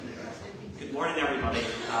Morning, everybody.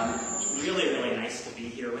 It's really nice to be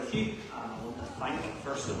here with you. I want to thank,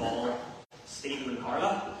 first of all, Stephen and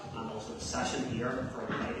Carla, and also the session here for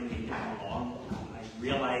inviting me to come along. I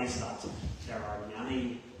realise that there are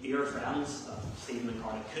many dear friends that Stephen and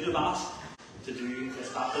Carla could have asked to do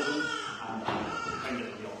this baptism, and I find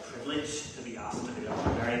it a real privilege to be asked to do it.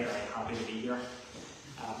 I'm very happy to be here.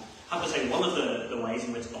 I have to say, one of the ways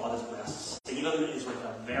in which God has blessed Stephen is with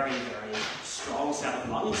a very strong set of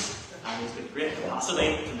lungs, and he's got great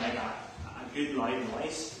capacity to make a good loud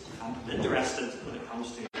noise. I'm interested when it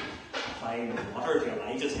comes to applying water to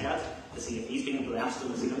Elijah's head to see if he's been blessed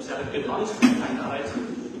in the same set of good lungs. Find that out.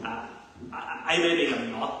 I maybe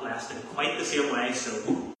am not blessed in quite the same way, so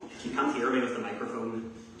if you can't hear me with the microphone,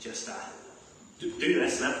 just do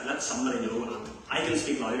this, let somebody know, and I can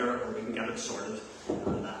speak louder, or we can get it sorted,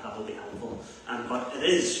 and that will be helpful. But it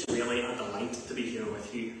is really a delight to be here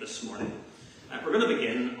with you this morning. We're going to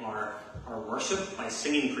begin our worship by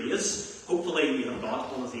singing praise. Hopefully you have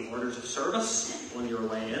got one of the orders of service on your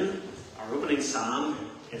way in. Our opening psalm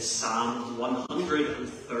is Psalm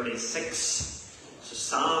 136. So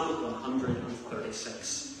Psalm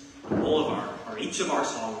 136. And each of our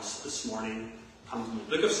songs this morning come from the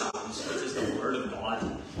Book of Psalms, which is the Word of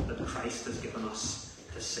God that Christ has given us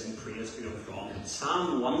to sing praise to Him from. In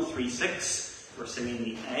Psalm 136, we're singing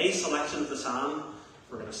the A selection of the psalm.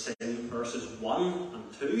 We're going to sing verses 1 and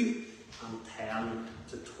 2 and 10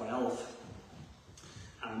 to 12.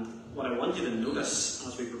 And what I want you to notice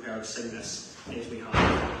as we prepare to sing this is we have,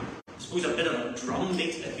 I suppose, a bit of a drum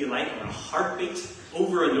beat, if you like, or a heartbeat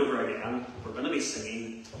over and over again. We're going to be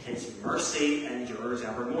singing His mercy endures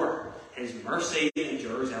evermore. His mercy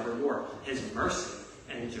endures evermore. His mercy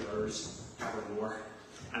endures evermore.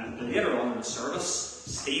 And later on in the service,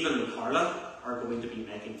 Stephen and Carla are going to be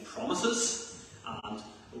making promises. And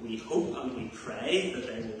we hope and we pray that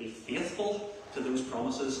they will be faithful to those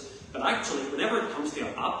promises. But actually, whenever it comes to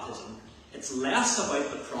a baptism, it's less about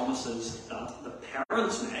the promises that the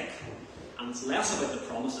parents make, and it's less about the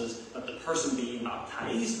promises that the person being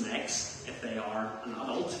baptized makes if they are an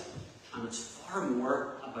adult. And it's far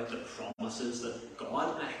more about the promises that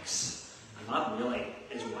God makes. And that really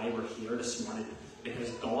is why we're here this morning, because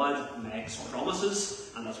God makes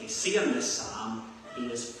promises, and as we see in this psalm, He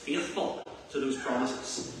is faithful to those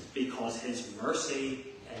promises, because His mercy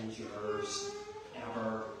endures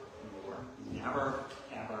evermore. Never,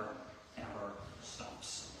 ever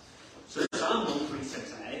stops. So Psalm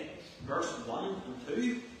 136a, verse 1 and 2, and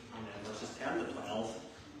then verses 10 to 12.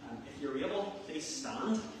 If you're able, please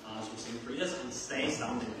stand as we sing praise, and stay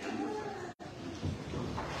standing then.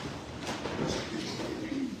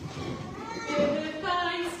 Give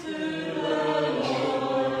thanks to the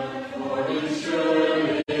Lord, for He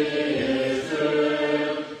surely is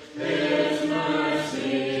good. His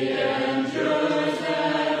mercy endures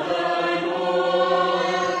evermore.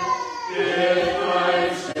 Give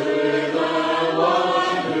thanks to the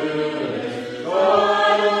one who is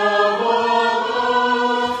God of all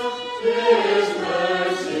gods. His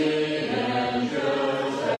mercy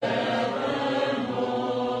endures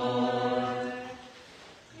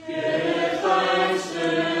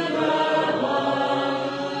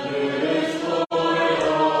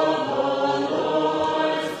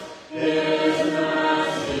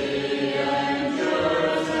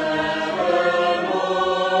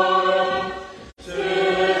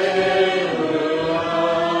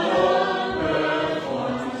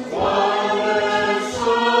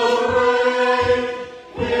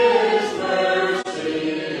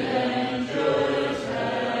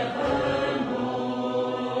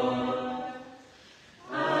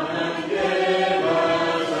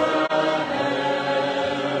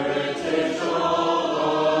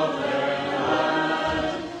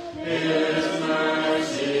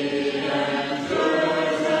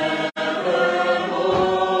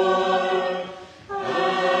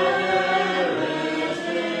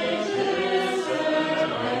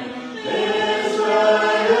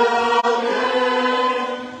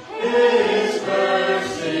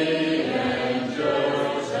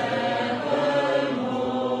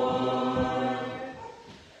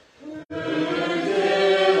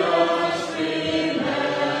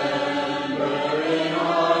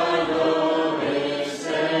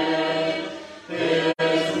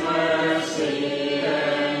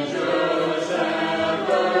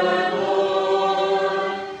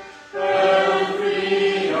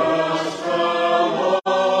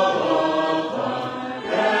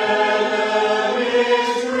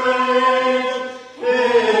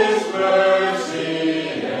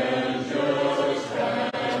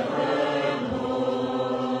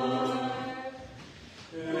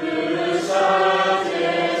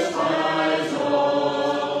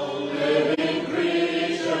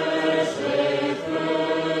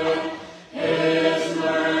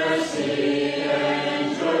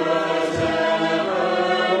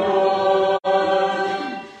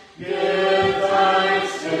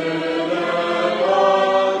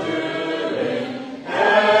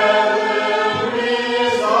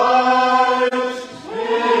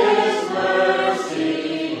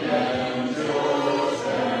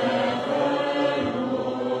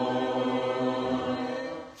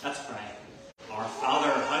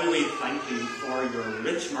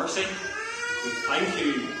gracious mercy. We thank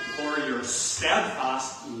you for your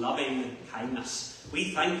steadfast, loving kindness.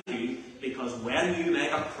 We thank you because when you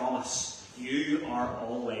make a promise, you are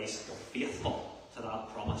always faithful to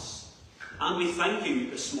that promise. And we thank you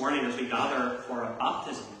this morning as we gather for a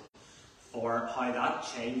baptism, for how that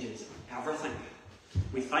changes everything.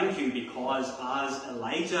 We thank you because as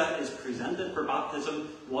Elijah is presented for baptism,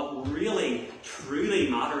 what really, truly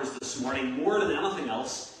matters this morning, more than anything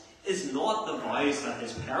else, is not the vows that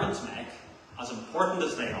his parents make, as important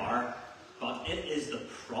as they are, but it is the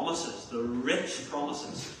promises, the rich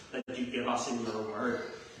promises that you give us in your word.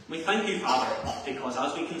 We thank you, Father, because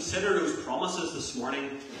as we consider those promises this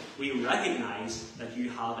morning, we recognise that you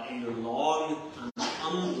have a long and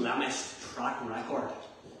unblemished track record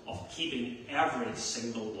of keeping every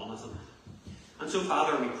single one of them. And so,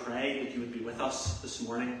 Father, we pray that you would be with us this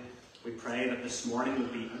morning. We pray that this morning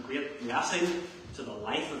would be a great blessing to the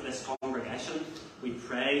life of this congregation. We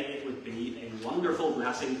pray it would be a wonderful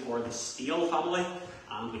blessing for the Steele family,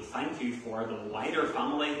 and we thank you for the wider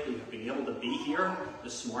family who have been able to be here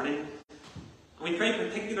this morning. And we pray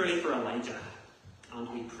particularly for Elijah, and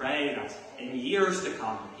we pray that in years to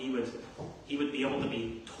come he would be able to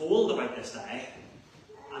be told about this day,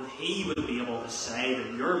 and he would be able to say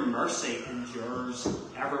that your mercy endures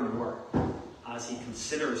evermore as he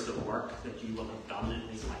considers the work that you will have done in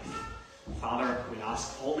his life. Father, we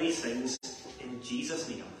ask all these things in Jesus'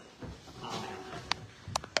 name. Amen.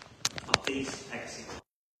 Now please take a seat.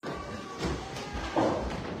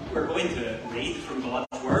 We're going to read from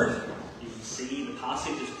God's Word. You can see the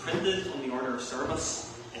passage is printed on the order of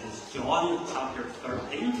service. It is John chapter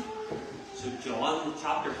 13. So John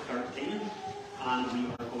chapter 13. And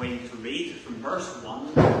we are going to read from verse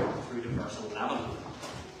 1 through to verse 11.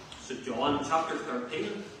 So John chapter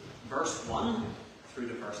 13, verse 1 through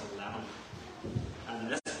to verse 11. And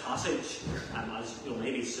this passage, as you'll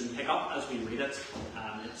maybe soon pick up as we read it,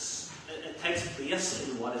 it takes place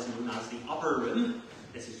in what is known as the upper room.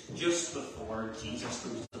 This is just before Jesus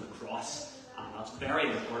goes to the cross, and that's very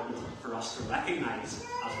important for us to recognise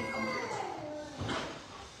as we come to it.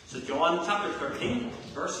 So John chapter 13,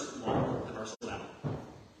 verse 1 to verse 11.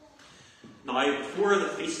 Now, before the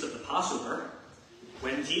feast of the Passover,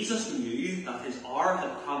 when Jesus knew that his hour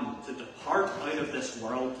had come to depart out of this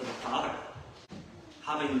world to the Father,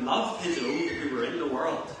 having loved his own who were in the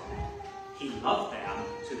world, he loved them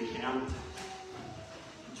to the end.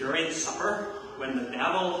 During supper, when the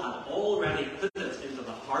devil had already put it into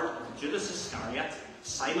the heart of Judas Iscariot,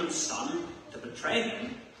 Simon's son, to betray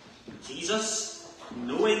him, Jesus,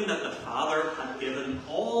 knowing that the Father had given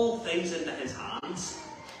all things into his hands,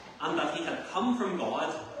 and that he had come from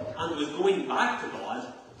God and was going back to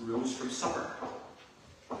God, rose from supper.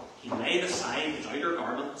 He laid aside his outer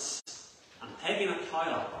garments, and taking a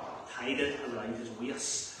towel, tied it around his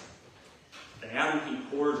waist. Then he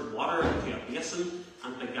poured water into a basin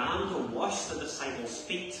and began to wash the disciples'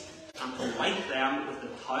 feet and to wipe them with the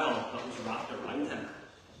towel that was wrapped around him.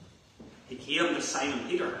 He came to Simon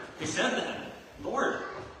Peter, who said to him, "Lord,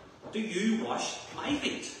 do you wash my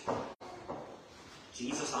feet?"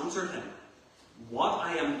 Jesus answered him, "What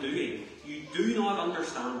I am doing you do not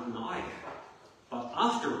understand now, but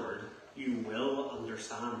afterward you will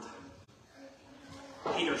understand."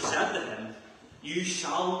 Peter said to him, "You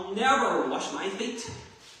shall never wash my feet."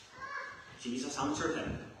 Jesus answered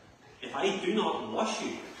him, "If I do not wash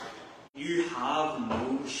you, you have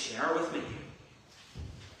no share with me."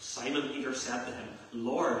 Simon Peter said to him,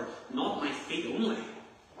 "Lord, not my feet only,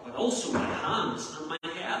 but also my hands and my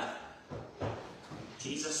head."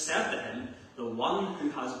 Jesus said to him, "The one who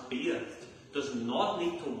has bathed does not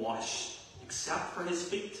need to wash except for his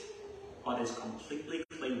feet, but is completely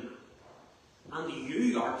clean. And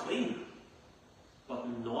you are clean, but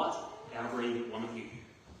not every one of you."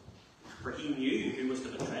 For he knew who was to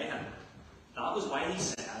betray him. That was why he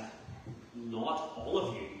said, "Not all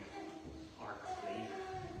of you are clean."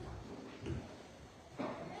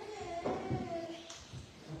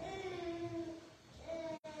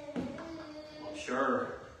 I'm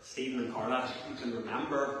sure Stephen and Carla, you can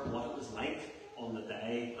remember what it was like on the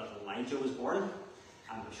day that Elijah was born.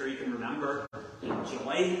 I'm sure you can remember the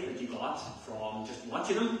joy that you got from just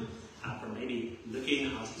watching him, from maybe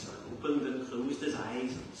looking as he sort of opened and closed his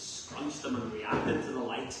eyes and scrunched them and reacted to the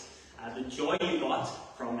light. The joy you got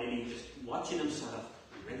from maybe just watching him sort of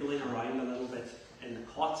wriggling around a little bit in the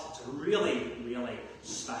cot. It's a really, really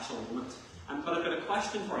special moment. But I've got a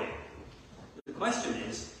question for you. The question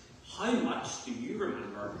is, how much do you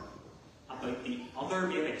remember about the other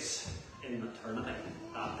babies in maternity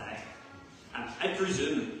that day? I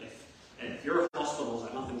presume if your hospitals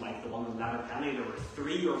are nothing like the one in Letterkenny, there were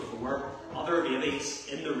 3 or 4 other babies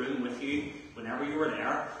in the room with you whenever you were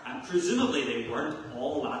there, and presumably they weren't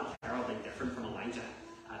all that terribly different from Elijah.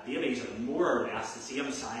 Babies are more or less the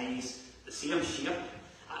same size, the same shape,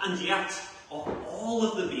 and yet, of all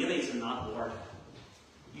of the babies in that ward,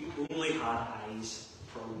 you only had eyes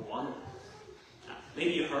for one.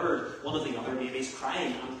 Maybe you heard one of the other babies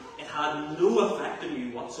crying, and it had no effect on you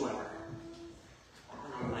whatsoever.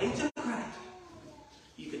 When Elijah cried,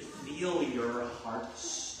 you could feel your heart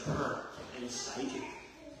stir inside you.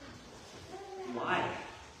 Why?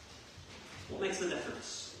 What makes the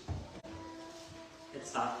difference?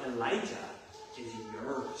 It's that Elijah is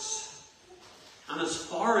yours. And as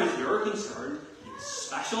far as you're concerned, he is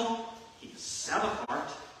special, he is set apart,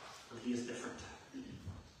 and he is different.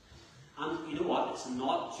 And you know what? It's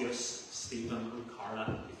not just Stephen and Carla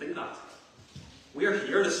who think that. We're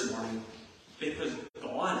here this morning because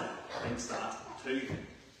God thinks that too.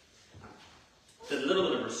 Did a little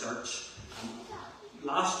bit of research.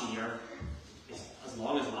 Last year, as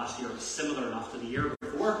long as last year was similar enough to the year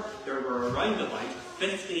before, there were around about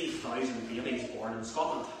 50,000 babies born in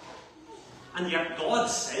Scotland. And yet God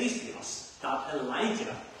says to us that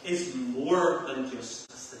Elijah is more than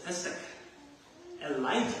just a statistic.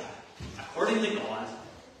 Elijah, according to God,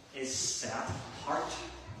 is set apart.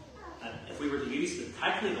 If we were to use the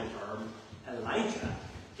technical term, Elijah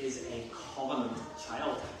is a covenant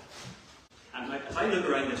child. And as I look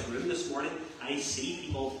around this room this morning, I see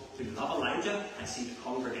people who love Elijah. I see the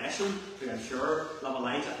congregation who I'm sure love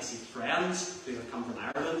Elijah. I see friends who have come from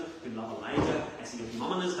Ireland who love Elijah. I see his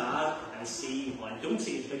mum and his dad. I don't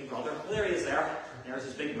see his big brother. Oh, there he is there. There's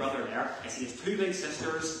his big brother there. I see his 2 big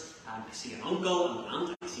sisters. I see an uncle and an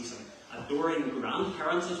aunt. I see some adoring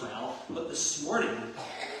grandparents as well. But this morning,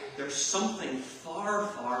 there's something far,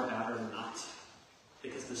 far better than that.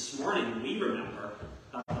 Because this morning we remember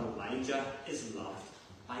that Elijah is loved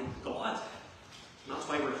by God. And that's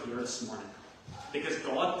why we're here this morning. Because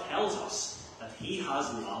God tells us that he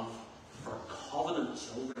has love for covenant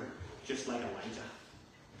children, just like Elijah.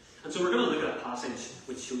 And so we're going to look at a passage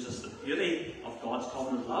which shows us the beauty of God's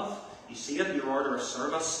covenant love. You see it in your order of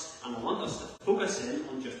service, and I want us to focus in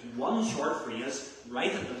on just one short phrase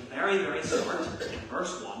right at the very, very start in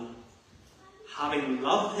verse 1. Having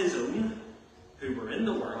loved his own who were in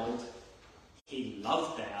the world, he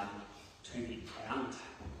loved them to the end.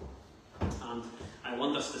 And I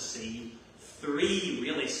want us to see 3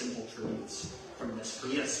 really simple truths from this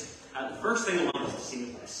phrase. The first thing I want us to see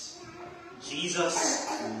is this: Jesus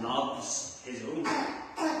loves his own.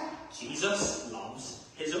 Jesus loves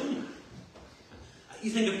his own. You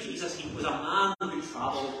think of Jesus, he was a man who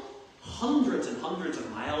travelled hundreds and hundreds of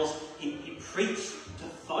miles. He preached to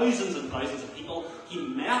thousands and thousands of people. He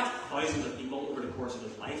met thousands of people over the course of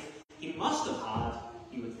his life. He must have had,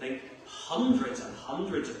 you would think, hundreds and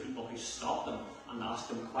hundreds of people who stopped him and asked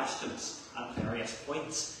him questions at various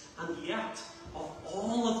points. And yet, of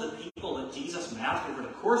all of the people that Jesus met over the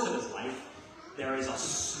course of his life, there is a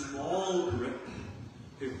small group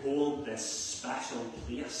who hold this special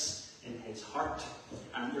place in his heart.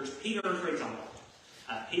 And there's Peter, for example.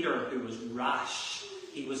 Peter, who was rash,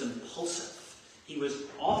 he was impulsive, he was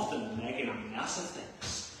often making a mess of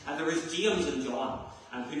things. And there was James and John,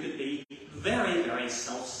 who could be very, very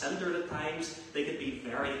self-centered at times. They could be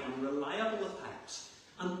very unreliable at times.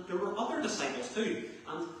 And there were other disciples too.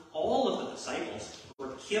 And all of the disciples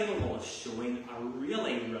were capable of showing a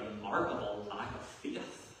really remarkable lack of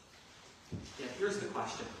faith. Yet here's the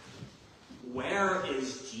question: where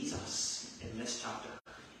is Jesus in this chapter?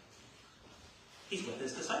 He's with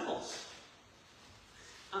his disciples.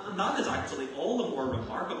 And that is actually all the more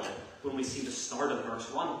remarkable when we see the start of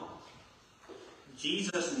verse 1.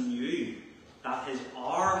 Jesus knew that his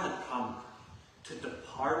hour had come to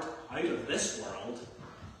depart out of this world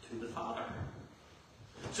to the Father.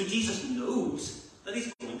 So Jesus knows that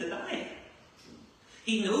he's going to die.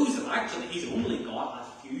 He knows that actually he's only got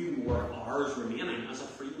a few more hours remaining as a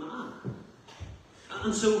free man.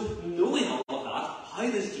 And so, knowing all of that, how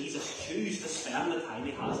does Jesus choose to spend the time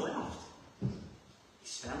he has left? He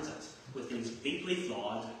spends it with these deeply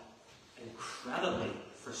flawed, incredibly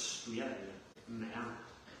frustrating men.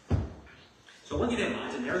 So I want you to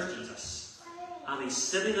imagine there's Jesus, and he's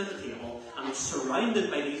sitting at the table, and he's surrounded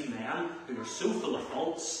by these men who are so full of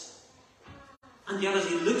faults. And yet as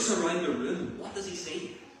he looks around the room, what does he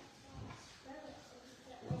see? Well,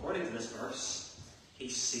 according to this verse, he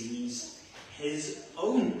sees his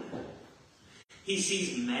own. He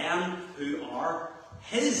sees men who are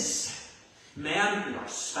his. Men who are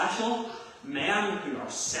special, men who are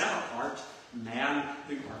set apart, men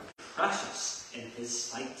who are precious in his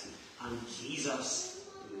sight. And Jesus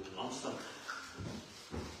loves them.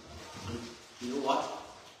 And you know what?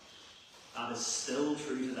 That is still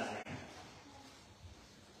true today.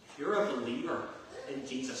 If you're a believer in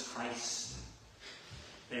Jesus Christ,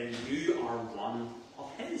 then you are one of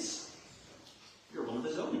His. You're one of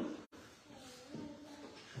His own.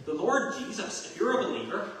 The Lord Jesus, if you're a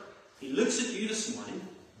believer, He looks at you this morning.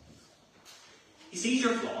 He sees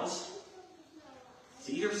your flaws.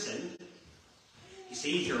 He sees your sin. He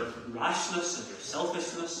sees your rashness and your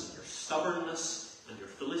selfishness and your stubbornness and your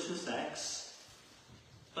foolishness to X.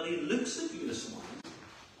 But He looks at you this morning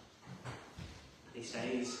and He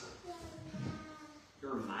says,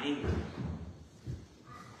 you're mine.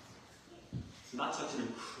 Isn't that such an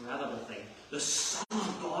incredible thing? The Son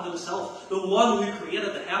of God Himself, the one who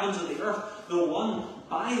created the heavens and the earth, the one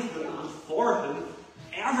by whom and for whom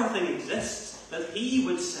everything exists, that He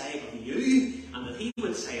would say of you and that He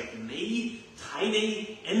would say of me,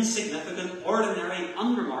 tiny, insignificant, ordinary,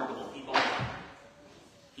 unremarkable people,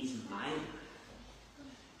 He's mine.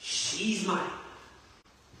 She's mine.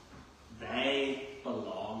 They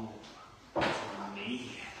belong to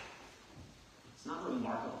me. It's not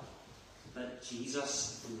remarkable that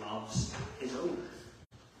Jesus loves His own.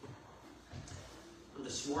 And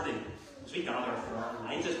this morning, as we gather for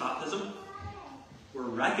Elijah's baptism, we're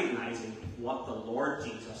recognizing what the Lord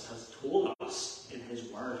Jesus has told us in His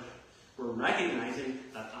Word. We're recognizing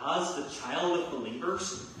that as the child of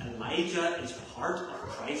believers, Elijah is part of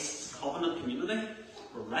Christ's covenant community.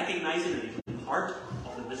 We're recognizing that he's part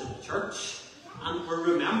of the visible church. And we're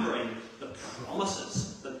remembering the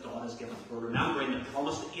promises that God has given. We're remembering the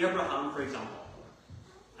promise to Abraham, for example.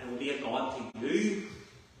 I will be a God to you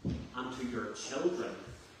and to your children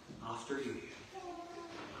after you.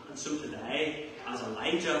 And so today, as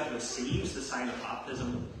Elijah receives the sign of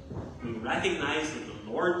baptism, we recognize that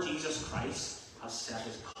the Lord Jesus Christ has set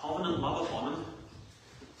His covenant love upon him.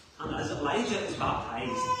 And as Elijah is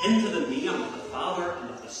baptized into the name of the Father and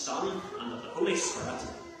of the Son and of the Holy Spirit,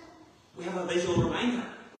 we have a visual reminder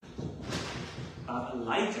that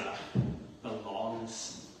Elijah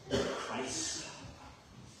belongs to Christ.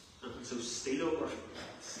 And so Stephen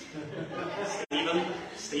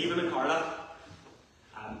and Carla,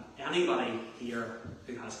 anybody here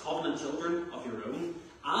who has covenant children of your own,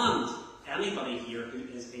 and anybody here who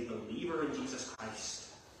is a believer in Jesus Christ,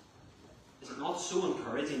 is it not so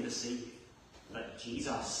encouraging to see that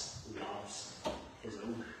Jesus loves His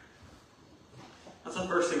own? That's the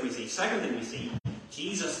first thing we see. Second thing we see,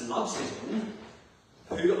 Jesus loves His own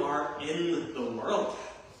who are in the world.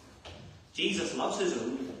 Jesus loves His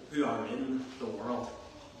own who are in the world.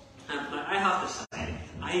 And I have to say,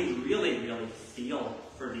 I really, really feel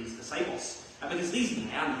for these disciples. Because these men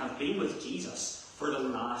have been with Jesus for the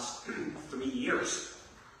last 3 years.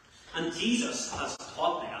 And Jesus has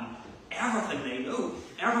taught them everything they know.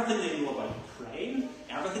 Everything they know about praying,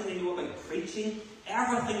 everything they know about preaching,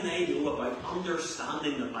 everything they know about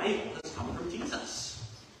understanding the Bible has come from Jesus.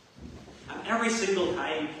 And every single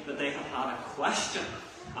time that they have had a question,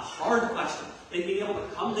 a hard question, they've been able to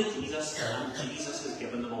come to Jesus and Jesus has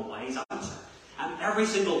given them a wise answer. And every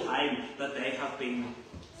single time that they have been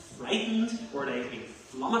frightened or they've been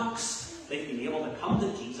flummoxed, they've been able to come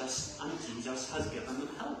to Jesus and Jesus has given them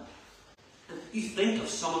help. And you think of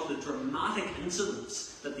some of the dramatic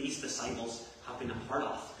incidents that these disciples have been a part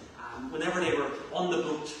of. Whenever they were on the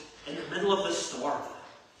boat in the middle of the storm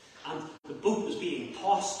and the boat was being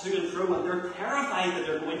tossed to and fro and they're terrified that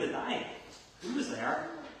they're going to die. Who was there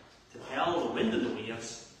to tell the wind and the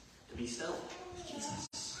waves to be still? It was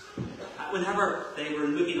Jesus. Whenever they were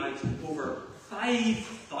looking out over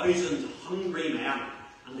 5,000 hungry men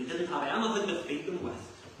and they didn't have anything to feed them with,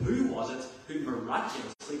 who was it who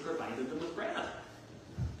miraculously provided them with bread?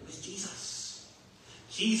 It was Jesus.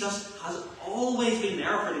 Jesus has always been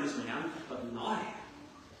there for these men, but now,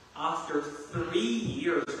 after 3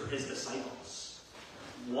 years with His disciples,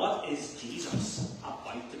 what is Jesus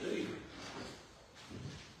about to do?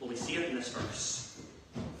 Well, we see it in this verse.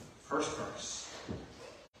 First verse.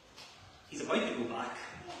 He's about to go back.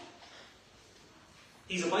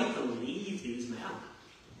 He's about to leave these men.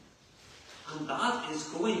 And that is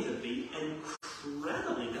going to be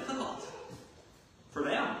incredibly difficult for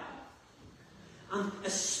them. And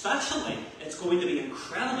especially, it's going to be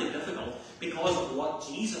incredibly difficult because of what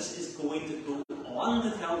Jesus is going to go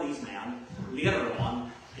on to tell these men later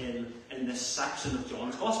on in this section of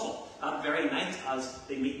John's Gospel. That very night, as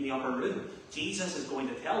they meet in the upper room, Jesus is going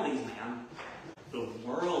to tell these men, the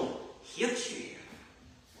world hates you.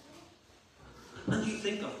 And you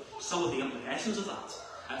think of some of the implications of that.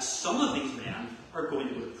 Some of these men are going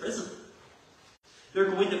to go to prison.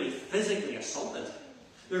 They're going to be physically assaulted.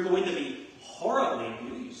 They're going to be horribly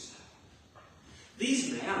abused.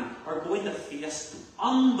 These men are going to face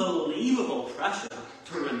unbelievable pressure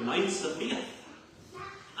to renounce the faith.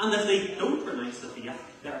 And if they don't renounce the faith,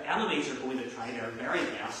 their enemies are going to try their very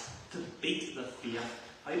best to beat the faith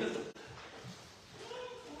out of them.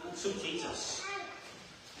 And so Jesus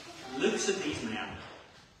looks at these men,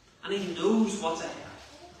 and he knows what's ahead.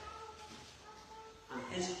 And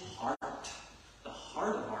his heart, the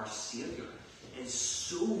heart of our Saviour, is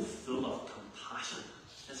so full of compassion,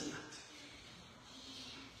 isn't it?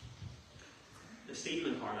 Now,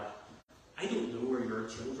 Stephen and Carla, I don't know where your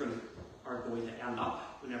children are going to end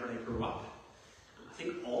up whenever they grow up. And I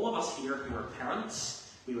think all of us here who are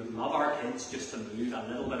parents, we would love our kids just to move a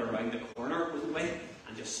little bit around the corner, wouldn't we?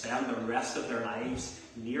 And just spend the rest of their lives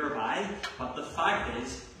nearby. But the fact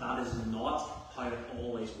is, that is not how it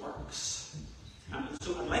always works. And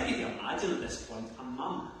so I'd like you to imagine at this point a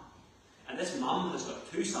mum. And this mum has got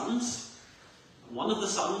two sons. One of the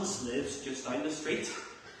sons lives just down the street.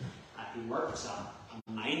 He works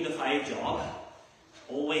a 9-to-5 job,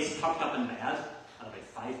 always tucked up in bed at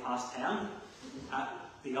about 10:05.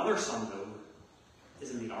 The other son, though,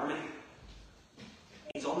 is in the army.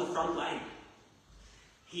 He's on the front line.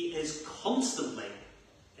 He is constantly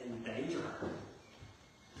in danger.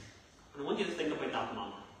 And I want you to think about that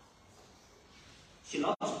mum. She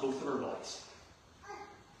loves both of her boys.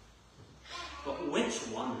 But which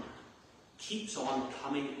one keeps on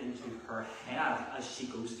coming into her head as she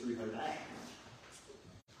goes through her day?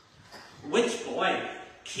 Which boy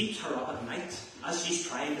keeps her up at night as she's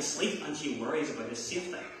trying to sleep and she worries about his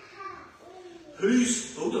safety?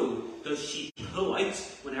 Whose photo does she pull out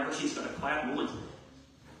whenever she's got a quiet moment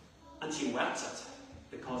and she wets it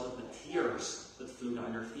because of the tears that flow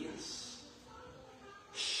down her face?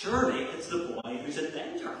 Surely it's the boy who's in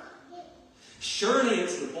danger. Surely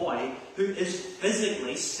it's the boy who is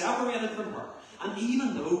physically separated from her. And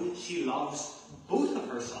even though she loves both of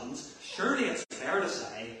her sons, surely it's fair to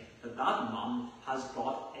say that that mum has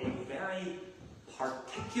got a very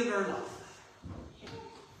particular love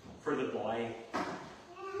for the boy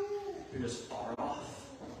who is far off,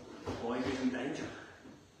 the boy who's in danger.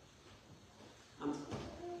 And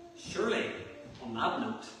surely, on that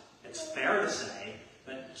note, it's fair to say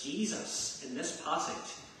that Jesus, in this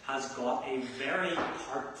passage, has got a very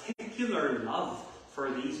particular love for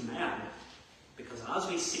these men, because as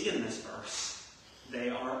we see in this verse, they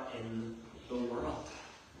are in the world.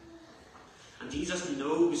 And Jesus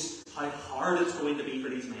knows how hard it's going to be for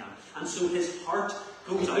these men. And so his heart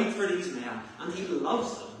goes out for these men, and he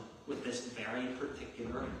loves them with this very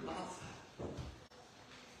particular love.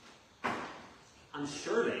 And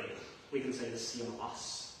surely we can say the same of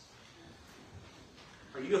us.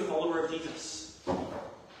 Are you a follower of Jesus?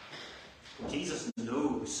 Jesus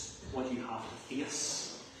knows what you have to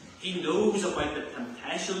face. He knows about the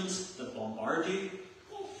temptations that bombard you.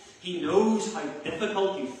 He knows how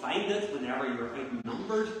difficult you find it whenever you're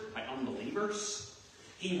outnumbered by unbelievers.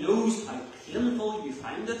 He knows how painful you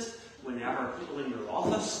find it whenever people in your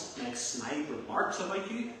office make snide remarks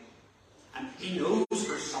about you. And he knows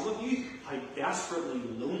for some of you how desperately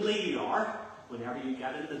lonely you are whenever you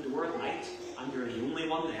get in the door at night and you're the only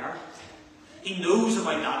one there. He knows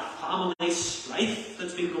about that family strife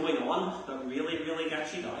that's been going on that really, really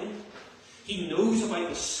gets you down. He knows about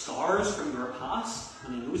the scars from your past,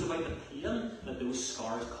 and he knows about the pain that those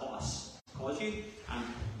scars cause you. And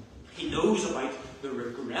he knows about the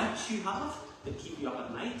regrets you have that keep you up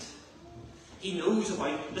at night. He knows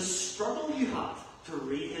about the struggle you have to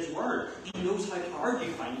read his word. He knows how hard you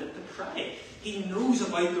find it to pray. He knows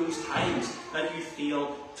about those times that you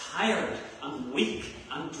feel tired and weak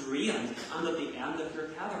and drained and at the end of your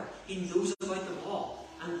tether. He knows about them all.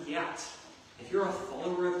 And yet, if you're a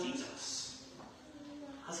follower of Jesus,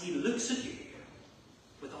 as he looks at you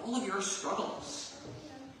with all of your struggles,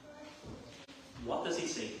 what does he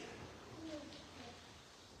see?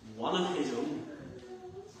 One of his own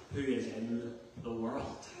who is in the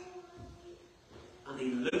world. And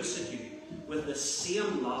he looks at you with the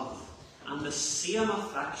same love and the same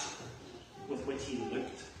affection with which he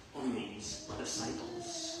looked on these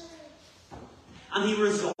disciples. And he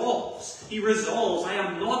resolves, I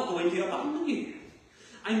am not going to abandon you.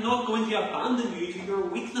 I'm not going to abandon you to your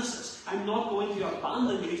weaknesses. I'm not going to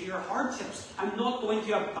abandon you to your hardships. I'm not going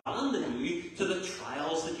to abandon you to the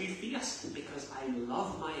trials that you face, because I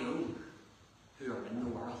love my own who are in the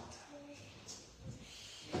world.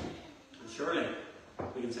 And surely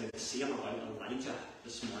we can say the same about Elijah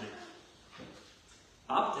this morning.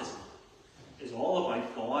 Baptism is all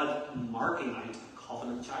about God marking out a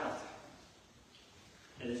covenant child.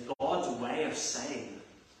 It is God's way of saying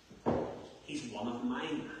he's one of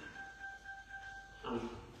mine. And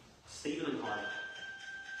Stephen and Carla,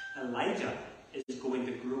 Elijah is going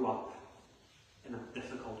to grow up in a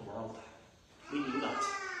difficult world. We know that.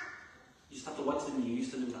 You just have to watch the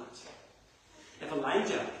news to know that. If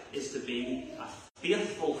Elijah is to be a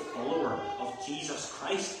faithful follower of Jesus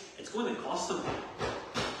Christ, it's going to cost him.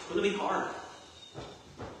 It's going to be hard.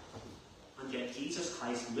 And yet Jesus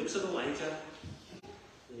Christ looks at Elijah,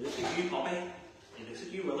 he looks at you, Poppy, he looks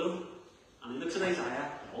at you, Willow, and he looks at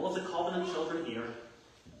Isaiah, and all of the covenant children here,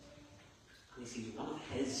 and he sees one of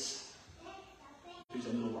his who's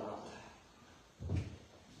in the world.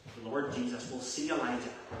 The Lord Jesus will see Elijah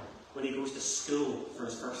when he goes to school for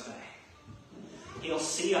his first day. He'll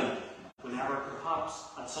see him whenever, perhaps,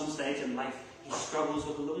 at some stage in life, he struggles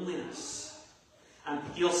with loneliness. And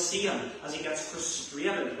he'll see him as he gets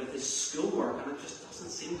frustrated with his schoolwork and it just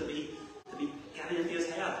doesn't seem to be getting into his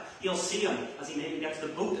head. He'll see him as he maybe gets the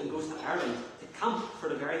boat and goes to Ireland to camp for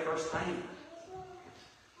the very first time.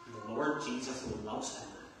 And the Lord Jesus loves him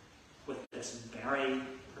with this very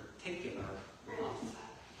particular love.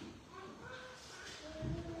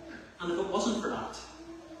 And if it wasn't for that,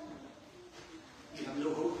 you have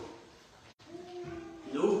no hope.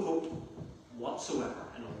 No hope whatsoever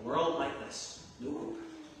in a world like this. No hope.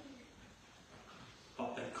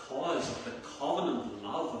 But because of the covenant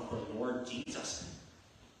love of the Lord Jesus,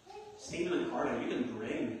 Stephen and Carla, you can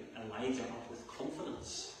bring Elijah up with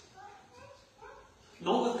confidence.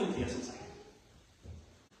 Not with complacency,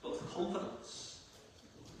 but with confidence.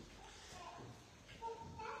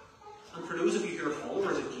 And for those of you who are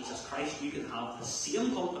followers of Jesus Christ, you can have the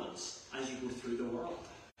same confidence as you go through the world.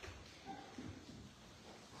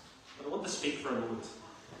 But I want to speak for a moment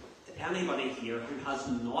to anybody here who has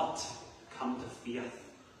not come to faith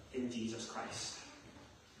in Jesus Christ.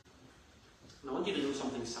 And I want you to know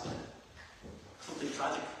something sad, something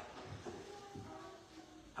tragic.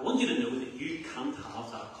 I want you to know that you can't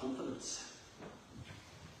have that confidence.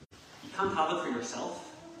 You can't have it for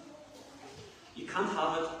yourself. You can't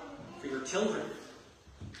have it for your children.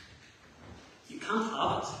 You can't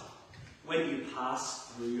have it when you pass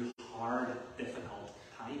through hard, difficult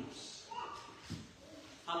times.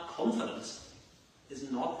 That confidence is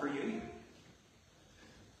not for you.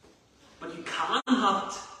 But you can have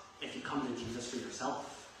it if you come to Jesus for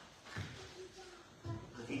yourself.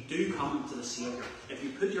 And if you do come to the Saviour, if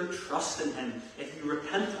you put your trust in Him, if you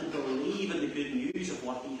repent and believe in the good news of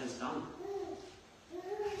what He has done,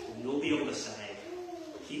 you'll be able to say,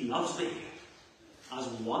 He loves me as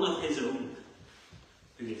one of His own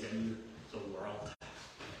who is in the world.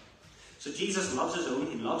 So Jesus loves His own.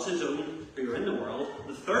 He loves His own who are in the world.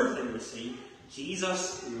 The third thing we see,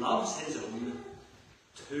 Jesus loves His own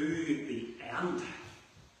to the end.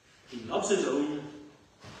 He loves His own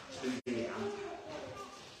to the end.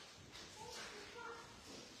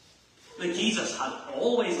 Now Jesus had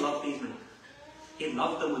always loved these men. He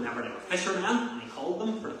loved them whenever they were fishermen and He called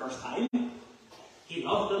them for the first time. He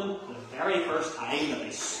loved them the very first time that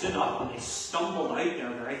they stood up and they stumbled out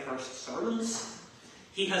their very first sermons.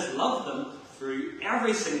 He has loved them through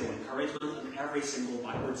every single encouragement and every single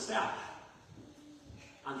backward step.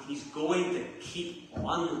 And He's going to keep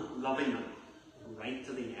on loving them right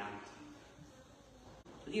to the end.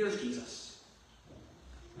 And here's Jesus.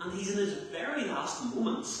 And He's in His very last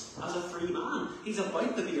moments as a free man. He's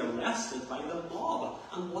about to be arrested by the mob.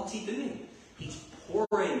 And what's He doing? He's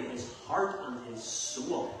pouring His heart and His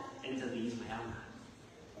soul into these men.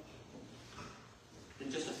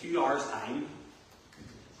 In just a few hours' time,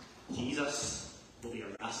 Jesus will be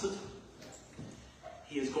arrested.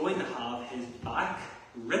 He is going to have his back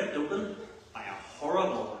ripped open by a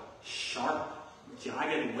horrible, sharp,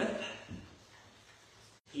 jagged whip.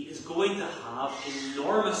 He is going to have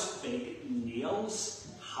enormous big nails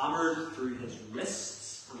hammered through his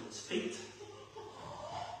wrists and his feet.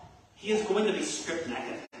 He is going to be stripped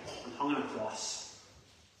naked and hung on a cross.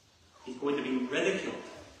 He's going to be ridiculed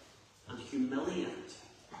and humiliated.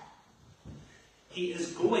 He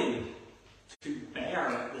is going to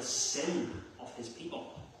bear the sin of His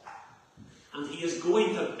people. And He is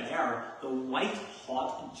going to bear the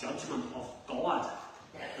white-hot judgment of God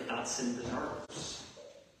that sin deserves.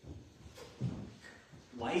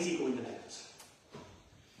 Why is He going to do it?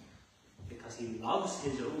 Because He loves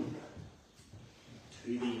His own to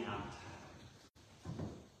the end.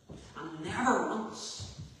 And never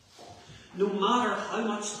once, no matter how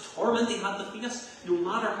much torment He had to face, no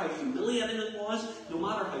matter how humiliating it was, no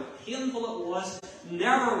matter how painful it was,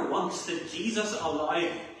 never once did Jesus allow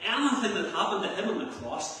anything that happened to Him on the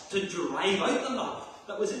cross to drive out the love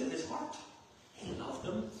that was in His heart. He loved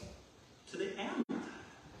them to the end.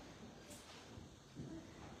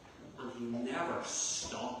 And he never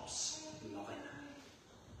stops loving.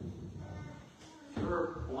 If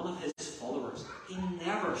you're one of his followers, he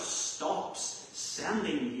never stops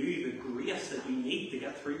sending you the grace that you need to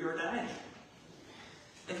get through your day.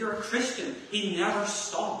 If you're a Christian, he never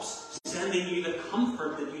stops sending you the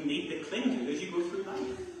comfort that you need to cling to as you go through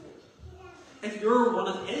life. If you're one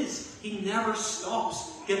of his, he never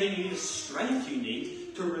stops giving you the strength you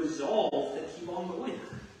need to resolve to keep on going.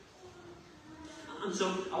 And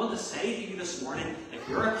so I want to say to you this morning, if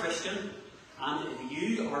you're a Christian and if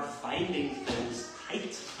you are finding things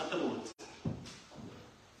tight at the moment,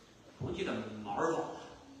 I want you to marvel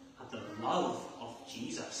at the love of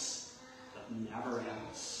Jesus that never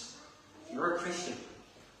ends. If you're a Christian,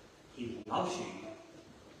 he loves you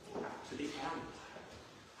to the end.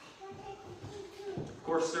 Of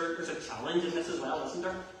course, there's a challenge in this as well, isn't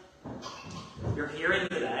there? You're hearing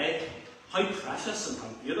today how precious and how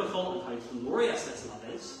beautiful and how glorious this love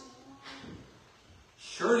is.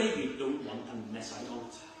 Surely you don't want to miss out on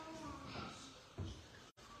it.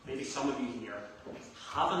 Maybe some of you here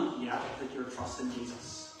haven't yet put your trust in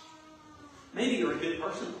Jesus. Maybe you're a good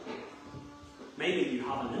person. Maybe you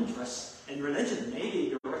have an interest in religion.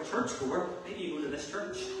 Maybe you're a churchgoer. Maybe you go to this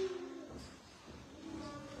church.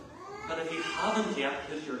 But if you haven't yet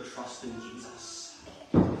put your trust in Jesus,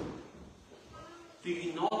 do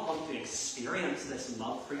you not want to experience this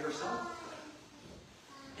love for yourself?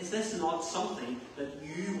 Is this not something that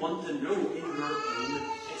you want to know in your own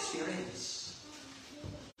experience?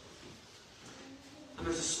 And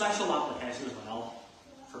there's a special application as well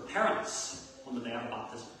for parents on the day of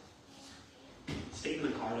baptism. Stephen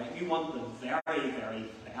and Carla, you want the very, very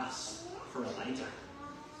best for Elijah.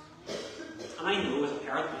 And I know as a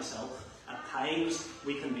parent myself, at times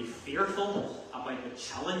we can be fearful about the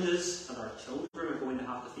challenges that our children are going to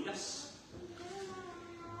have to face.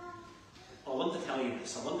 I want to tell you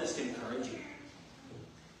this, I want this to encourage you.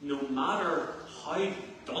 No matter how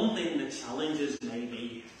daunting the challenges may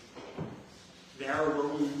be, there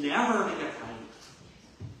will never be a time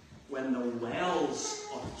when the wells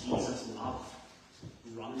of Jesus' love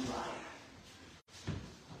run dry.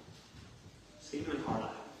 Stephen and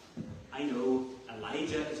Carla, I know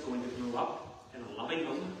Elijah is going to grow up in a loving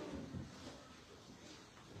home.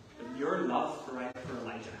 But your love for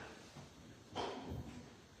Elijah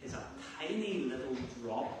is a tiny little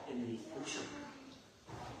drop in the ocean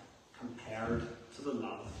compared to the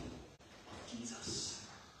love of Jesus.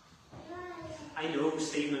 I know,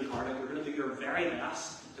 Stephen and Carla, you're going to do your very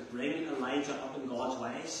best to bring Elijah up in God's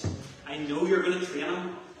ways. I know you're going to train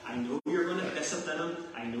him. I know you're going to discipline him.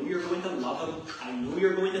 I know you're going to love him. I know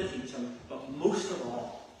you're going to teach him. But most of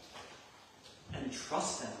all,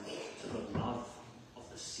 entrust him to the love of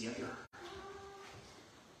the Saviour.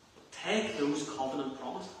 Take those covenant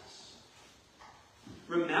promises.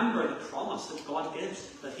 Remember the promise that God gives,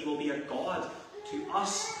 that he will be a God to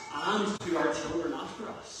us and to our children after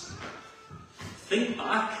us. Think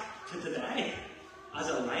back to today as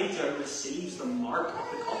Elijah receives the mark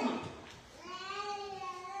of the covenant.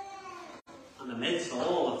 And amidst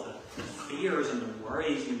all of the fears and the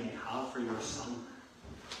worries you may have for your son,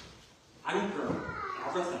 anchor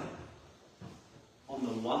everything on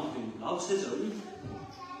the one who loves his own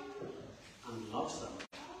and loves them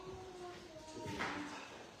to the end.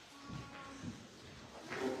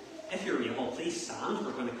 Well, if you're able, please stand.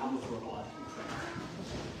 We're going to come before God in prayer.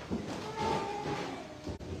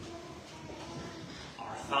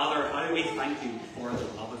 Our Father, how do we thank you for the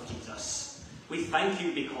love of Jesus? We thank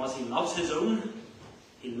you because he loves his own.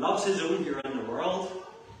 He loves his own here in the world,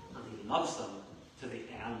 and he loves them to the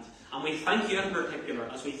end. And we thank you in particular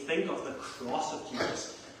as we think of the cross of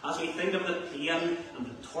Jesus, as we think of the pain and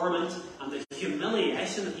the torment and the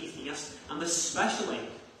humiliation that he faced, and especially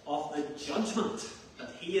of the judgment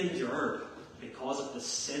that he endured because of the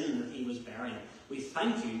sin that he was bearing. We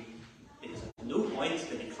thank you because at no point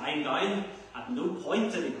did he climb down, at no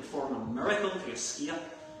point did he perform a miracle to escape,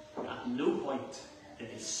 at no point did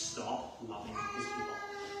he stop loving his people.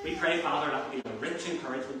 We pray, Father, that would be a rich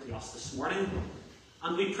encouragement to us this morning.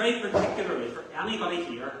 And we pray particularly for anybody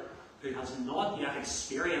here who has not yet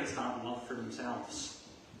experienced that love for themselves.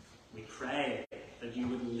 We pray that you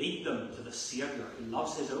would lead them to the Saviour who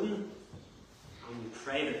loves his own. And we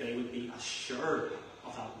pray that they would be assured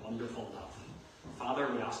of that wonderful love. Father,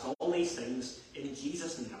 we ask all these things in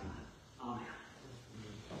Jesus' name. Amen.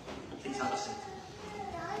 Please have a seat.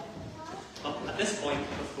 Well, at this point,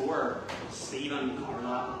 before Stephen,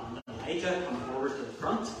 Carla and Elijah come forward to the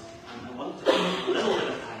front, I want to take a little bit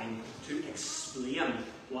of time to explain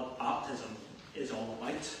what baptism is all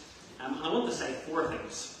about. And I want to say four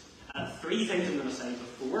things. Three things I'm going to say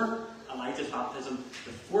before, Elijah's baptism,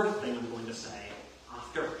 the fourth thing I'm going to say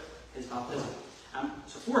after his baptism.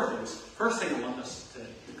 So 4 things. First thing I want us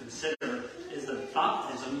to consider is that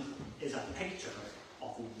baptism is a picture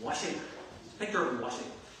of washing. It's a picture of washing.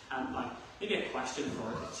 Now, maybe a question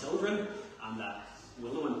for the children, and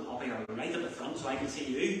Willow and Poppy are right at the front so I can see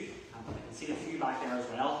you, and I can see a few back there as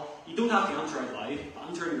well. You don't have to answer out loud, but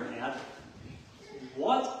answer in your head.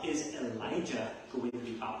 What is Elijah going to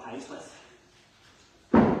be baptized with?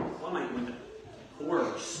 What am I going to pour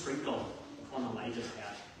or sprinkle on Elijah's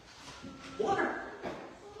head? Water.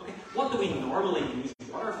 Okay, what do we normally use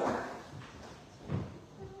water for?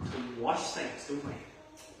 To wash things, don't we?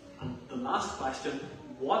 And the last question,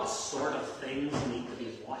 what sort of things need to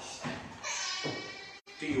be washed?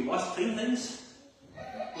 Do you wash clean things?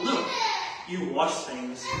 Well, no. You wash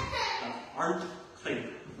things that aren't clean.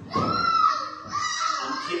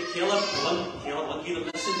 And Caleb, I want you to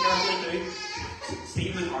listen carefully too.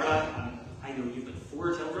 Stephen and Carla, I know you've got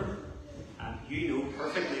 4 children, and you know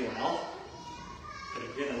perfectly well, got a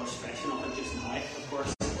great illustration of it just now, of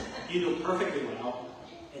course, you know perfectly well,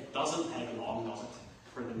 it doesn't take long, does it,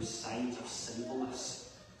 for those signs of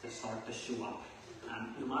sinfulness to start to show up.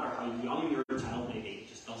 No matter how young your child may be, it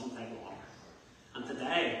just doesn't take long. And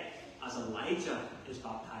today, as Elijah is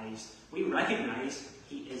baptized, we recognize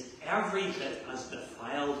he is every bit as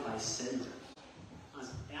defiled by sin as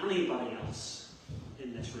anybody else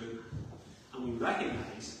in this room. And we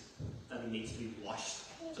recognize that he needs to be washed.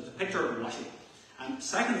 So it's a picture of washing. And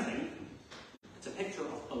second thing, it's a picture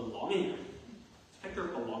of belonging. It's a picture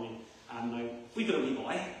of belonging. Now, we've got a wee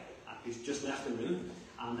boy who's just left the room,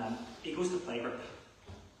 and he goes to playgroup.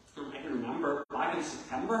 And I can remember back in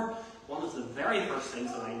September, one of the very first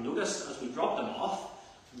things that I noticed as we dropped him off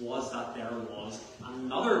was that there was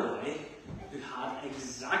another boy who had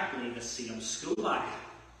exactly the same school bag.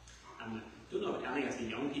 And I don't know if any of the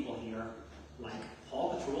young people here like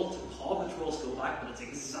Paw Patrol. It's a Paw Patrol school bag, but it's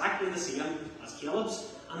exactly the same as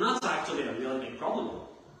Caleb's. And that's actually a really big problem.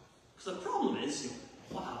 Because the problem is,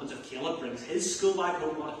 what happens if Caleb brings his school bag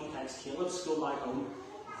home, what if he takes Caleb's school bag home?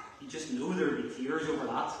 You just know there will be tears over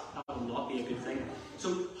that. That will not be a good thing.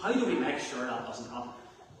 So how do we make sure that doesn't happen?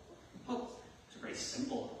 Well, it's a very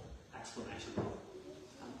simple explanation.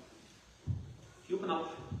 If you open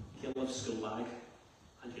up Caleb's school bag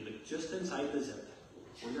and you look just inside the zip,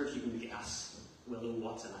 I wonder if you can guess, Willow,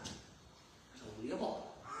 what's in it? There's a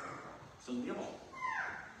label. There's a label.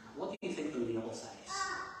 What do you think the label says?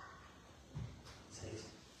 It says,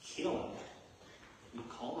 Caleb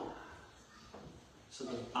McCollum. So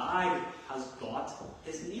the bag has got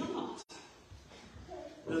his name on it.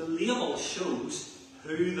 The label shows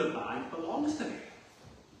who the bag belongs to.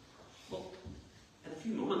 Well, in a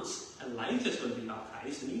few moments, Elijah's going to be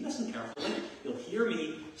baptized, and you listen carefully. You'll hear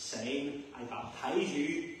me saying, I baptize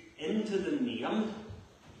you into the name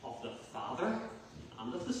of the Father,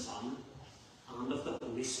 and of the Son, and of the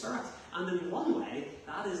Holy Spirit. And in one way,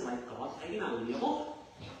 that is like God taking a label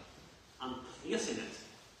and placing it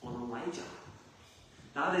on Elijah.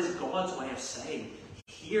 That is God's way of saying,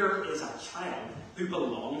 here is a child who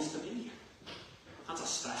belongs to me. That's a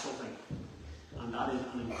special thing. And that is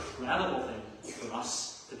an incredible thing for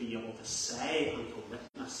us to be able to say and to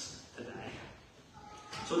witness today.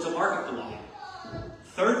 So it's a mark of belonging.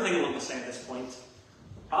 Third thing I want to say at this point,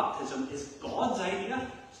 baptism is God's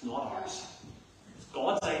idea, it's not ours. It's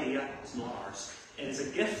God's idea, it's not ours. It is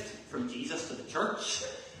a gift from Jesus to the church.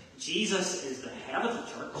 Jesus is the head of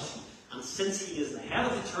the church. And since he is the head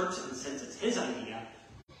of the church, and since it's his idea,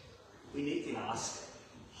 we need to ask,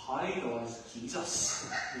 how does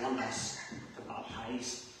Jesus want us to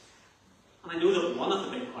baptize? And I know that one of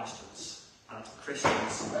the big questions that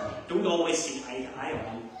Christians don't always see eye to eye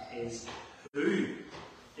on is, who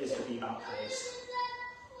is to be baptized?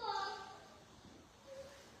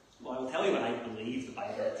 Well, I will tell you what I believe the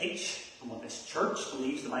Bible to teach, and what this church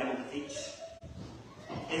believes the Bible to teach,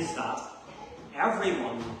 is that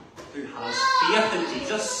everyone who has faith in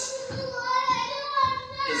Jesus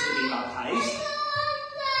is to be baptized.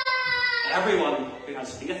 Everyone who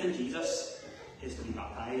has faith in Jesus is to be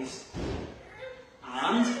baptized.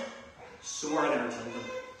 And so are their children.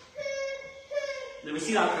 Now we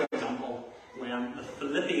see that, for example, when the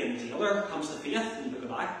Philippian jailer comes to faith in the book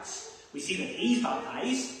of Acts. We see that he's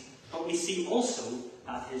baptized, but we see also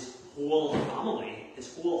that his whole family,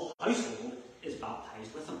 his whole household, is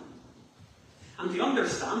baptized with him. And to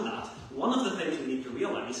understand that, one of the things we need to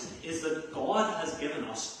realise is that God has given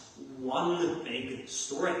us one big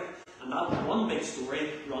story. And that one big story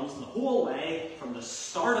runs the whole way from the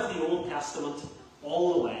start of the Old Testament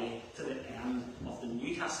all the way to the end of the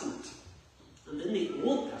New Testament. And in the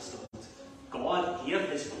Old Testament, God gave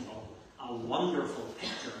his people a wonderful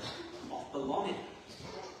picture of belonging.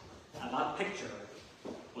 And that picture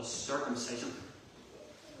was circumcision.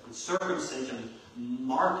 And circumcision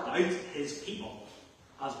marked out his people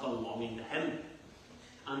as belonging to him.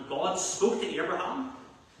 And God spoke to Abraham,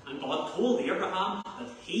 and God told Abraham that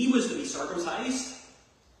he was to be circumcised.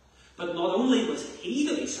 But not only was he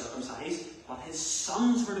to be circumcised, but his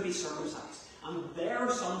sons were to be circumcised, and their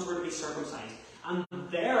sons were to be circumcised, and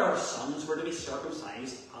their sons were to be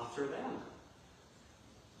circumcised after them.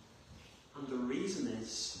 And the reason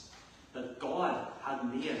is that God had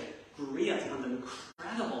made great and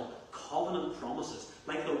incredible covenant promises,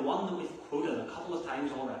 like the one that we've quoted a couple of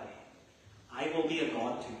times already. I will be a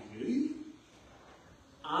God to you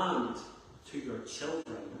and to your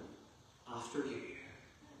children after you.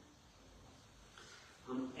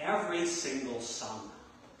 And every single son,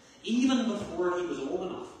 even before he was old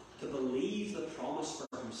enough to believe the promise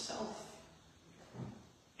for himself,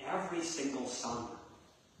 every single son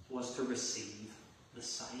was to receive the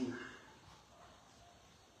sign.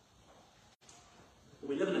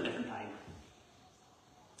 We live in a different time.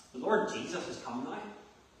 The Lord Jesus has come now.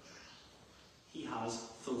 He has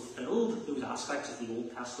fulfilled those aspects of the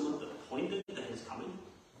Old Testament that pointed to his coming.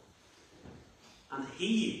 And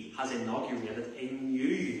he has inaugurated a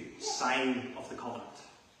new sign of the covenant.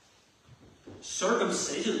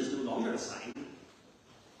 Circumcision is no longer a sign,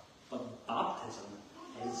 but baptism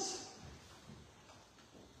is.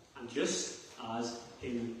 And just as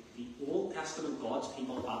in the Old Testament God's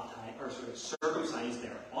people circumcised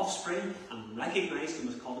their offspring and recognized them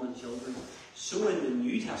as covenant children, so in the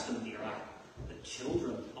New Testament era, the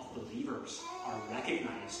children of believers are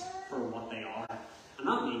recognized for what they are. And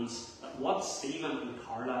that means that what Stephen and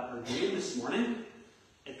Carla are doing this morning,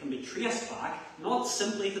 it can be traced back, not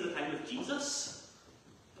simply to the time of Jesus,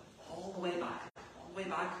 but all the way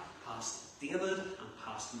back past David and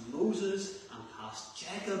past Moses and past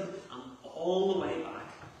Jacob and all the way back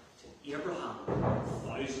to Abraham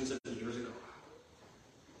thousands of years ago.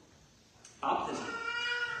 Baptism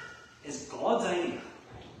is God's idea.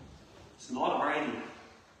 It's not our idea.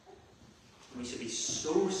 We should be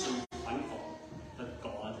so thankful that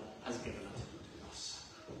God has given it to us.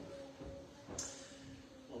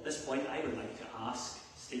 Well, at this point, I would like to ask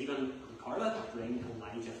Stephen and Carla to bring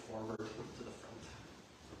Elijah forward to the front.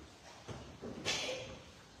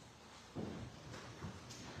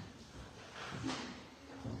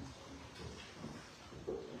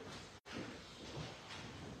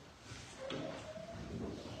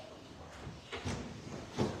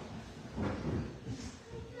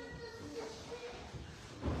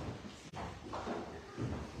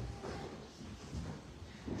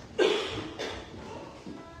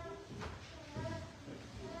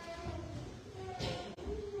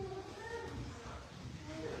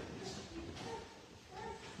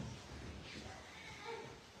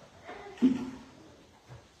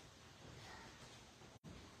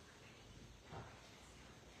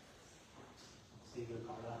 Stephen and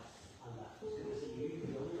Carla, and it's good to see you,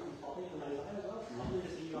 Billy and Bobby and Isaiah as well. Lovely to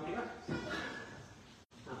see you up here.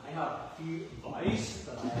 I have a few vows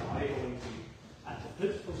that I am now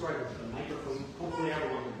going to put the microphone. Hopefully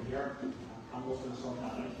everyone can hear. Campbell's going to sort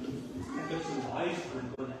that out. I put some vows and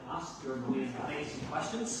I'm going to ask your mummy and daddy some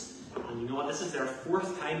questions. And you know what? This is their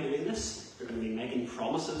fourth time doing this. They're going to be making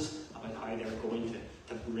promises about how they're going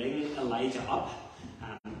to bring Elijah up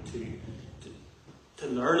to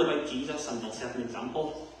learn about Jesus, and they'll set an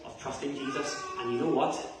example of trusting Jesus. And you know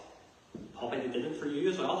what? Poppy, they did it for you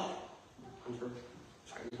as well. And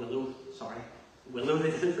Willow, they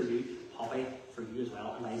did it for you. Poppy, for you as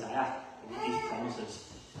well. And Isaiah, they made these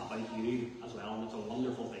promises about you as well, and it's a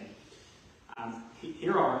wonderful thing.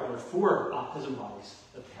 There are four baptism vows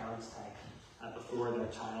that parents take before their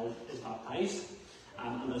child is baptized.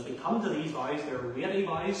 And as we come to these vows, they're weighty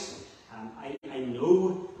vows. I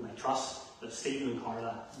know and I trust that Stephen and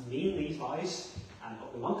Carla mean these vows,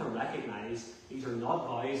 but we want to recognise these are not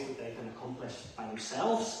vows that they can accomplish by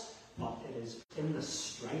themselves, but it is in the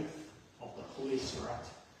strength of the Holy Spirit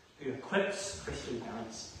who equips Christian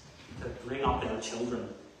parents to bring up their children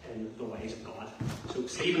in the ways of God. So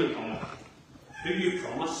Stephen and Carla, do you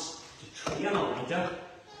promise to train Elijah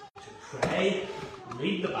to pray,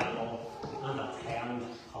 read the Bible, and attend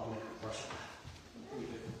public worship?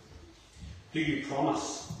 Do you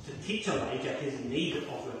promise to teach Elijah his need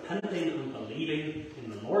of repenting and believing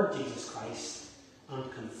in the Lord Jesus Christ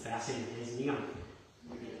and confessing his name?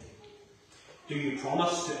 Do you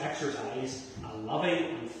promise to exercise a loving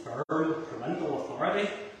and firm parental authority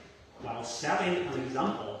while setting an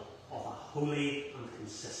example of a holy and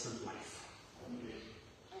consistent life?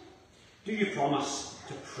 Do you promise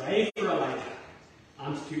to pray for Elijah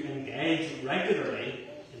and to engage regularly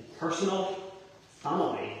in personal,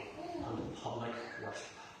 family, and public worship.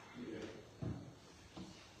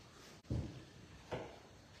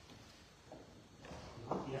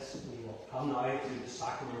 Yes, we will come now to the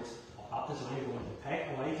sacrament of baptism. I'm going to pick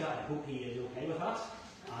Elijah. I hope he is okay with that.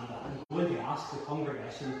 And I'm going to ask the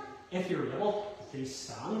congregation, if you're able, to please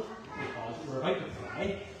stand, because we're about to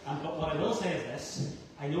pray. But what I will say is this: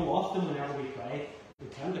 I know often whenever we pray, we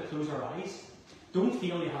tend to close our eyes. Don't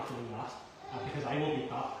feel you have to do that, because I will be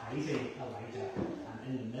baptizing Elijah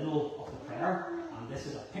in the middle of the prayer. And this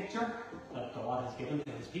is a picture that God has given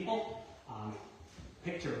to his people. And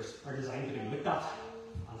pictures are designed to be looked at.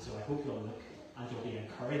 And so I hope you'll look and you'll be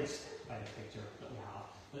encouraged by the picture that we have.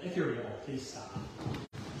 But if you're able, please stand.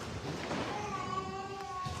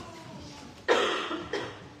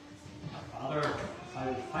 Father,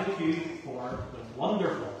 I thank you for the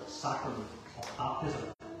wonderful sacrament of baptism.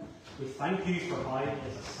 We thank you for how it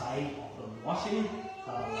is a sign of the washing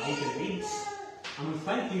that Elijah needs. And we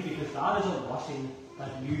thank you because that is a washing that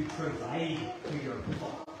you provide to your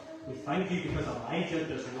people. We thank you because Elijah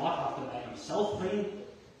does not have to make himself clean.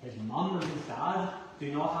 His mum and his dad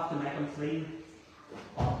do not have to make him clean.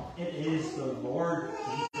 But it is the Lord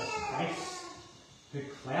Jesus Christ who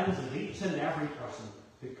cleanses each and every person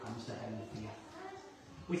who comes to him in faith.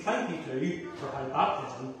 We thank you too for how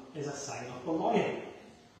baptism is a sign of belonging.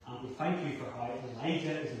 And we thank you for how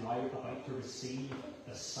Elijah is now about to receive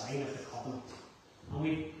the sign of the covenant. And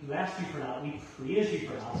we bless you for that, we praise you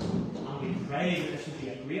for that, and we pray that this would be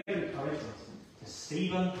a great encouragement to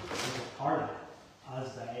Stephen and to Carla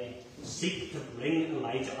as they seek to bring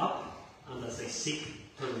Elijah up and as they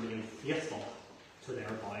seek to remain faithful to their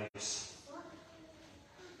vows.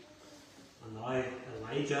 And now,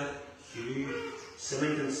 Elijah, Hugh,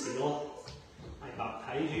 Symington Steele, I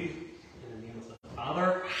baptize you in the name of the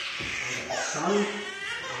Father, and of the Son,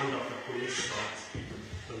 and of the Holy Spirit.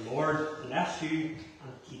 The Lord bless you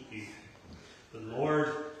and keep you. The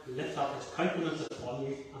Lord lift up his countenance upon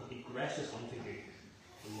you and be gracious unto you.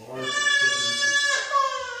 The Lord give you peace.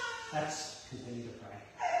 Let's continue to pray.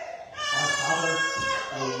 Our Father,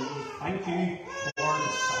 we thank you for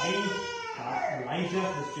the sign that Elijah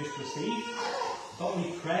has just received, but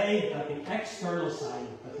we pray that the external sign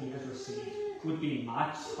that he has received would be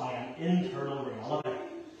matched by an internal reality.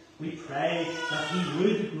 We pray that he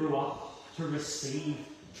would grow up to receive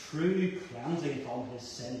true cleansing from his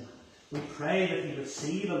sin. We pray that he would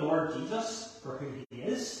see the Lord Jesus for who he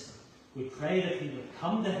is. We pray that he would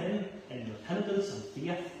come to him in repentance and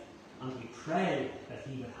faith. And we pray that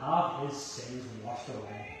he would have his sins washed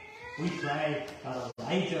away. We pray that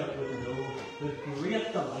Elijah would know the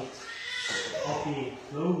great delight of being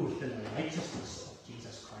clothed in the righteousness of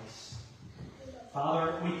Jesus Christ.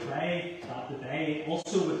 Father, we pray that the day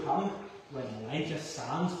also would come when Elijah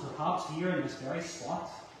stands perhaps here in this very spot,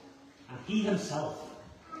 and he himself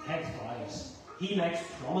takes vows, he makes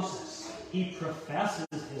promises, he professes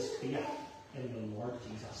his faith in the Lord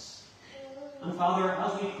Jesus. And Father,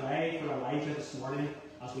 as we pray for Elijah this morning,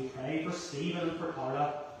 as we pray for Stephen and for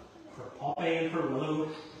Carla, for Poppy and for Willow,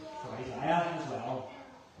 for Isaiah as well,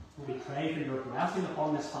 we pray for your blessing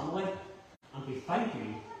upon this family, and we thank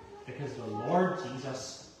you because the Lord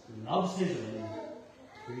Jesus loves his own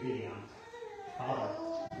through the end. Father,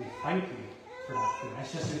 we thank you for that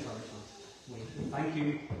precious encouragement. We thank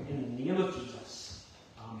you in the name of Jesus.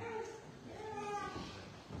 Amen.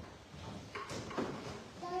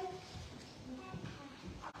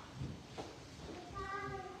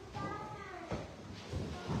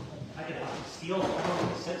 I could ask Steele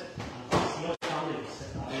everyone to sit, and Steele family to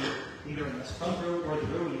sit down either in this front row or the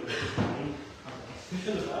row, either just behind or the next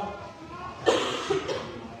cushion as well.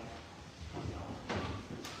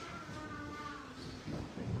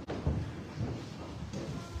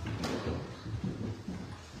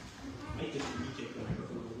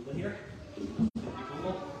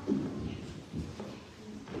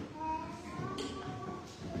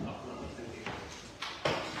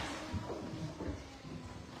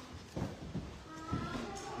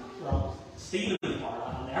 Stephen and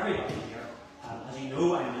Carla and everybody here, as you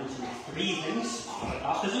know, I mentioned 3 things about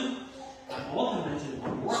baptism. I want to mention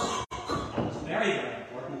one more, and it's very, very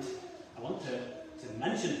important. I want to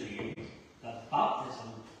mention to you that baptism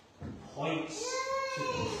points to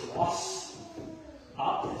the cross.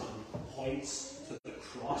 Baptism points to the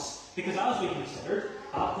cross. Because as we considered,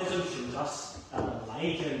 baptism shows us that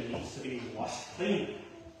Elijah needs to be washed clean.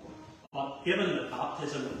 But given that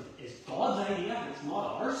baptism is God's idea, it's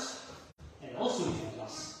not ours, it also shows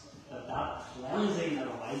us that that cleansing that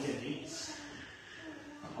Elijah needs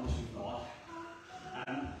comes from God.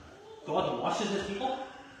 God washes his people.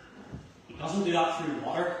 He doesn't do that through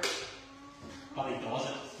water, but he does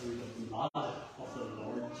it through the blood of the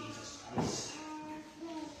Lord Jesus Christ.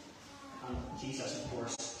 And Jesus, of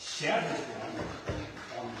course, shed his blood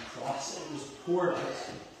on the cross. It was poured out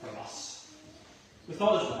for us. We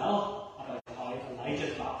thought as well about how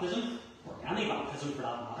Elijah's baptism, or any baptism for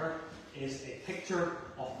that matter, is a picture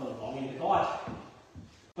of belonging to God.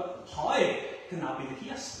 But how can that be the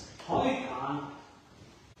case? How can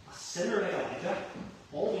a sinner like Elijah,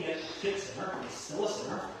 albeit a fit sinner, he's still a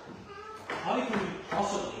sinner, how can he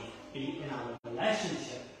possibly be in a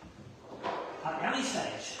relationship at any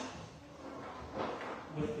stage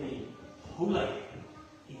with the holy,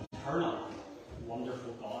 eternal,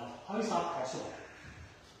 wonderful God? How is that possible?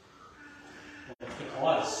 Well, it's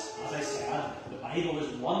because, as I said, the Bible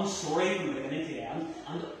is one story from the beginning to the end,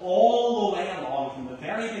 and all the way along from the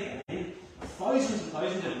very beginning, thousands and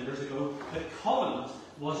thousands of years ago, the covenant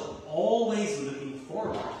was always looking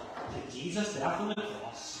forward to Jesus' death on the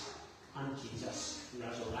cross and Jesus'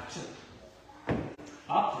 resurrection.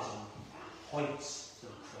 Baptism points to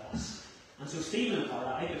the cross. And so, Stephen and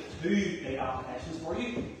Carla, I have two big applications for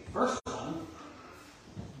you. First one,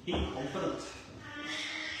 be confident.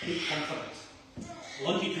 Be confident. I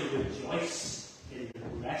want you to rejoice in the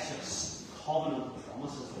precious covenant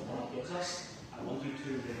promises that God gives us. I want you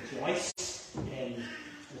to rejoice in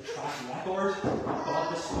the track record that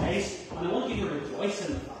God displays. And I want you to rejoice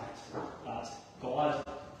in the fact that God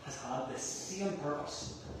has had the same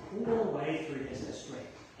purpose the whole way through his history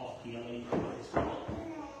of dealing with his people.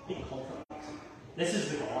 Be confident. This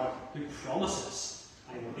is the God who promises,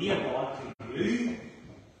 I will be a God to you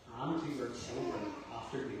and to your children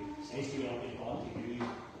after you. Says to you, I'll be a God to you,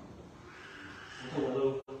 and to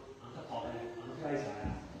Willow, and to Poppy, and to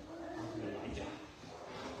Isaiah, and to Elijah.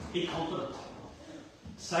 Be confident.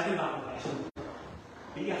 Second application,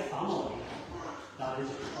 be a family that is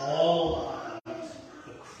all about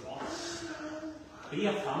the cross. Be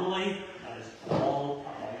a family that is all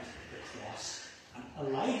about the cross. And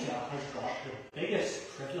Elijah has got the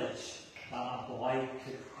biggest privilege that a boy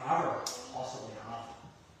could ever possibly have.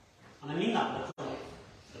 And I mean that literally.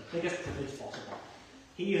 The biggest privilege possible.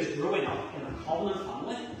 He is growing up in a covenant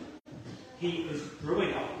family. He is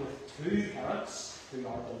growing up with two parents who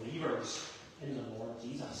are believers in the Lord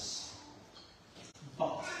Jesus.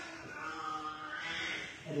 But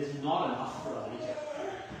it is not enough for Elijah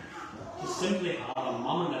to simply have a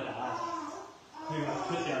mum and a dad who have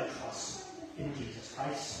put their trust in Jesus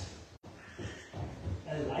Christ.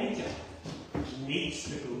 Elijah needs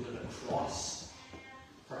to go to the cross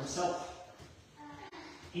for himself.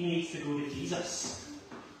 He needs to go to Jesus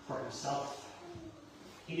for himself.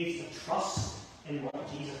 He needs to trust in what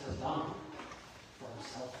Jesus has done for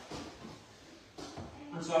himself.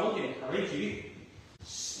 And so I want to encourage you,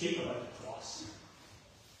 speak about the cross.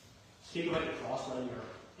 Speak about the cross when you're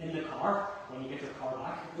in the car, when you get your car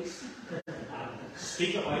back at least.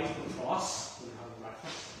 Speak about the cross when you're having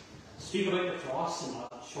breakfast. Speak about the cross in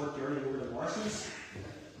that short journey over to Morrison's.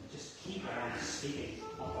 Just keep on speaking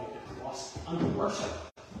about the cross and worship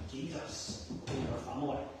Jesus in your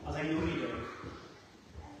family, as I know you do.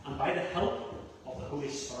 And by the help of the Holy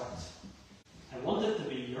Spirit, I want it to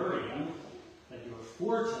be your aim that your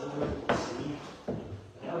four children will see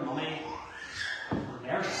that their mummy and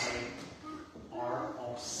their daddy are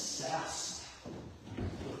obsessed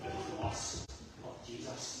with the cross of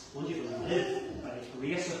Jesus. I want you to live by the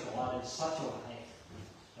grace of God in such a way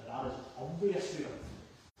that that is obvious to them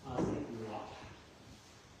as they grow up.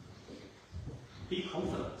 Be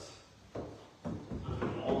confident and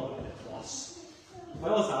be all about the cross. As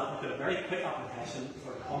well as that, I've got a very quick application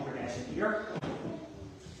for the congregation here.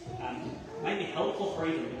 It might be helpful for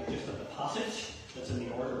you to look just at the passage that's in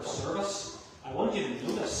the order of service. I want you to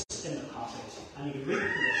notice in the passage, and you can read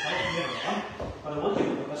it for yourself later on, but I want you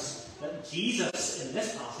to notice that Jesus in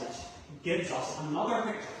this passage gives us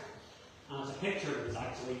another picture. And it's a picture that is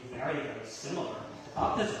actually very, very similar to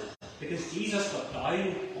baptism. Because Jesus got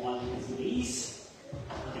down on his knees,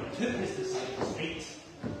 and he took his disciples' feet,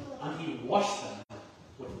 and he washed them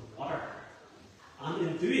with water. And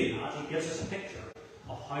in doing that, he gives us a picture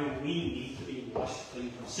of how we need to be washed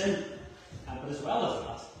clean from sin. But as well as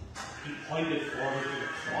that, he pointed forward to the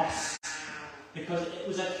cross, because it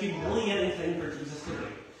was a humiliating thing for Jesus to do.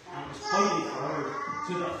 And it was pointing forward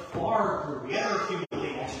to the far greater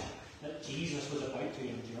humiliation that Jesus was about to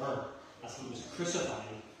endure as he was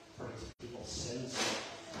crucified for his people's sins.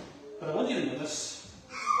 But I want you to notice,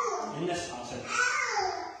 in this passage,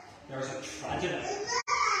 there is a tragedy.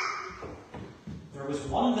 There was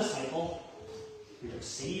one disciple who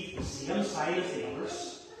received the same sign as the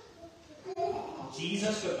others.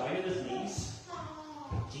 Jesus got down on his knees,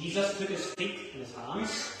 Jesus took his feet in his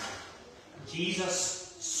hands.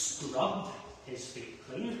 Jesus scrubbed his feet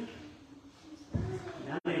clean. And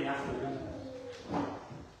then he left the room.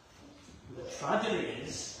 The tragedy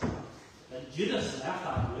is that Judas left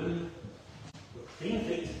that room with clean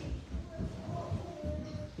feet,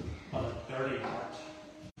 but a dirty heart.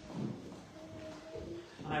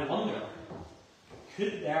 And I wonder,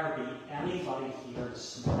 could there be anybody here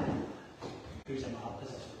this morning who's in that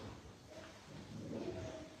position?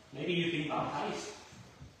 Maybe you've been baptized.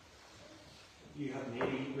 You have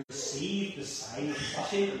maybe received the sign of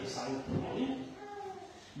washing and the sign of communion.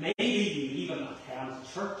 Maybe you even attend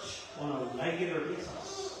church on a regular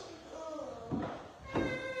basis.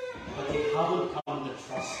 But you haven't come to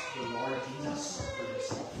trust the Lord Jesus for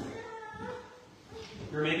yourself.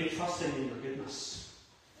 You're maybe trusting in your goodness,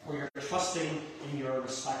 or you're trusting in your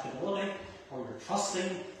respectability, or you're trusting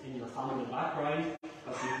in your family background,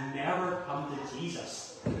 but you've never come to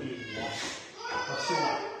Jesus to be washed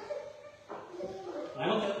personally. And I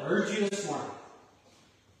want to urge you this morning,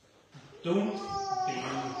 don't be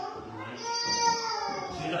like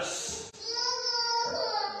Judas.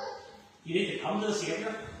 You need to come to the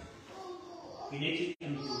Saviour. You need to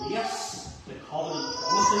embrace the covenant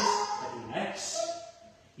promises that He makes.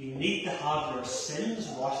 You need to have your sins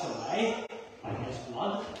washed away by His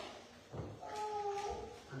blood.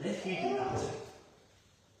 And if you do that,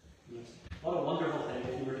 what a wonderful thing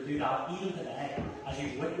if you were to do that even today as you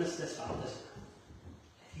witness this baptism.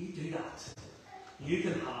 If you do that, you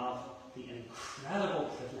can have the incredible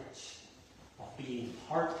privilege of being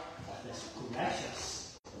part of this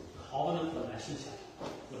gracious covenant relationship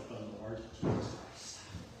with the Lord Jesus Christ.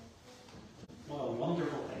 What a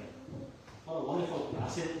wonderful thing. What a wonderful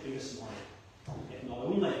blessing to be this morning. If not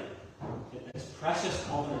only did this precious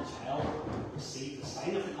covenant child receive the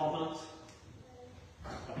sign of the covenant,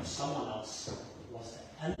 but if someone else was to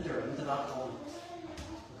enter into that covenant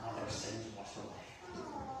and have their sins washed away.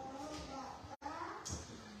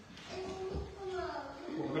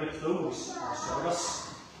 Well, we're going to close our service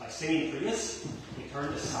by singing praise. We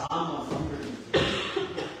turn to Psalm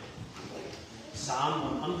 103.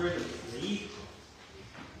 Psalm 103.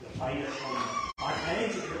 You'll find it on the back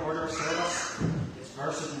page of your order of service. It's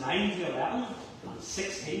verses 9 to 11 and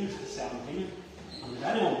 16 to 17. And if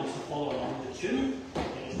anyone wants to follow along the tune,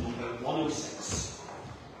 it is number 106.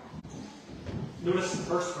 Notice the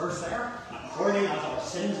first verse there. According as our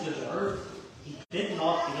sins deserve, He did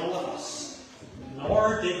not deal with us,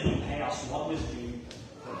 nor did He pay us what was due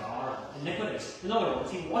for our iniquities. In other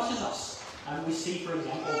words, He washes us. And we see, for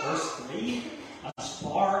example, verse 3, as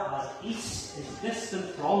far as east is distant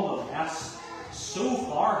from the west, so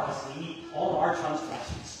far has He all our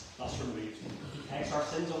transgressions thus removed. He takes our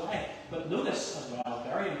sins away. But notice as well,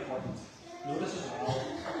 very important, notice as well,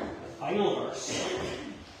 the final verse,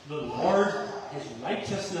 the Lord, His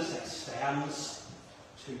righteousness extends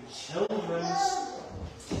to children's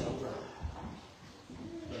children.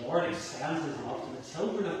 The Lord extends His love to the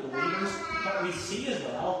children of believers, but we see as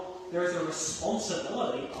well, there's a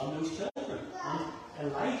responsibility on those children.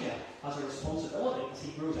 And Elijah has a responsibility as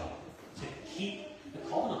he grows up to keep the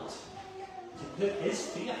covenant, to put his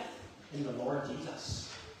faith in the Lord Jesus,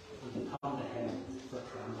 and to come to Him for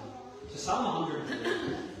cleansing. So Psalm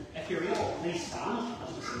 103, if you're able, please stand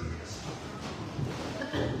as we sing this.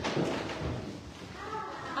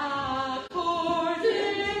 According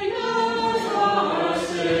as our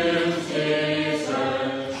sins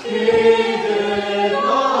deserve, He did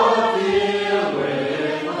not deal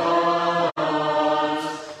with us,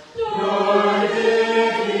 nor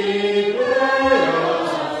did He pay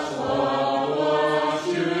us what was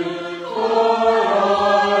due for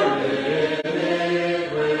our iniquities.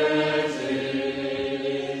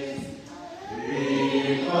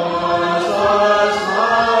 Because as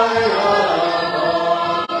my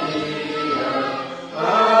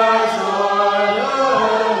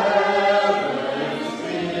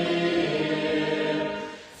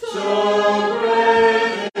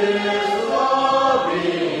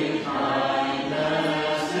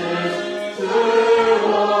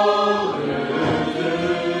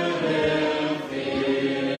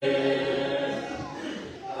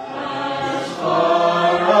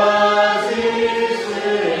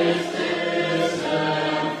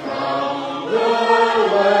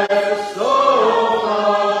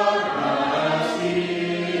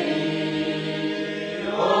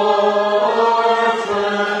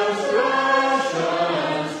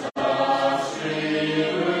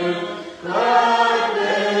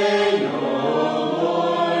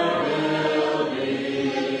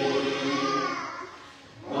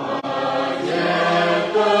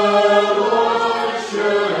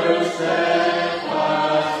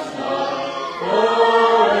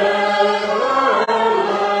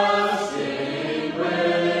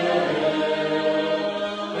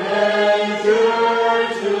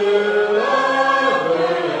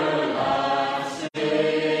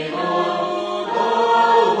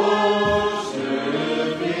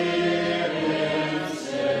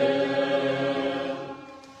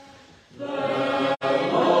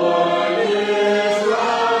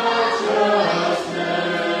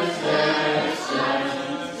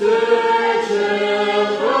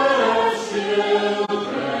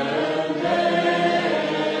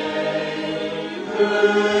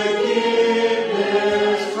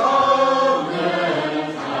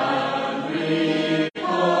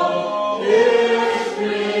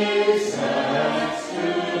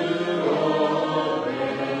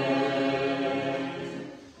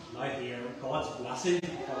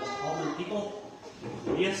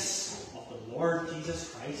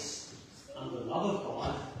And the love of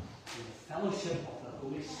God and the fellowship of the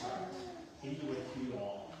Holy Spirit be with you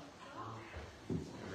all.